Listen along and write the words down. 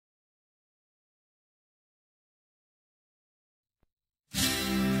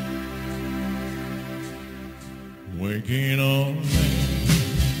Working all night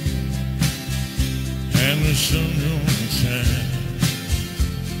and the sun don't shine,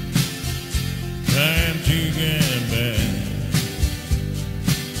 trying to get back,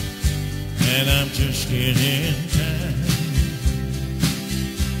 and I'm just getting tired.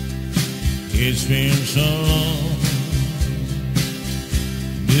 It's been so long,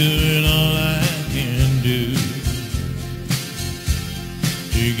 doing all I can do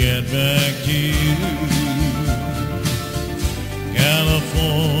to get back to you.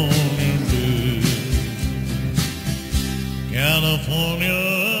 California blue, California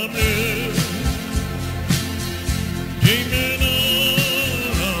blue, take me on,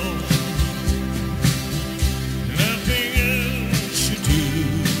 nothing else to do.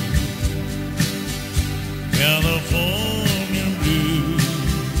 California blue,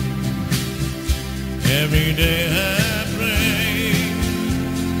 every day I pray,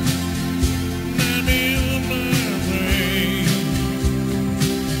 let me on my way,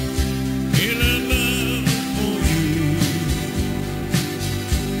 feeling love for you.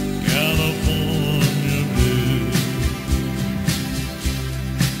 California blue,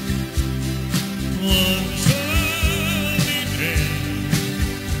 one sunny day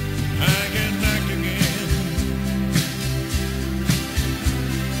I get back again.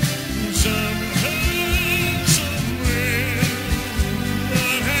 Somehow, somewhere,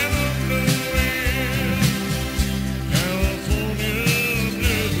 but heaven knows where. California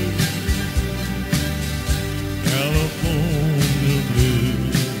blue, California blue,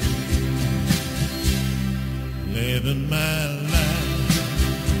 living my life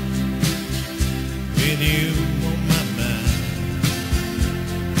with you on my mind,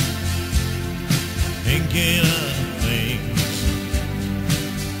 thinking of things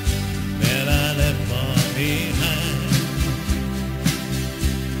that I left far behind.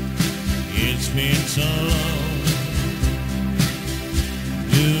 It's been so long,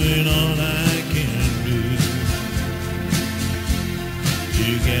 doing all I can do to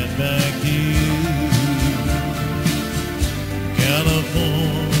get back to you.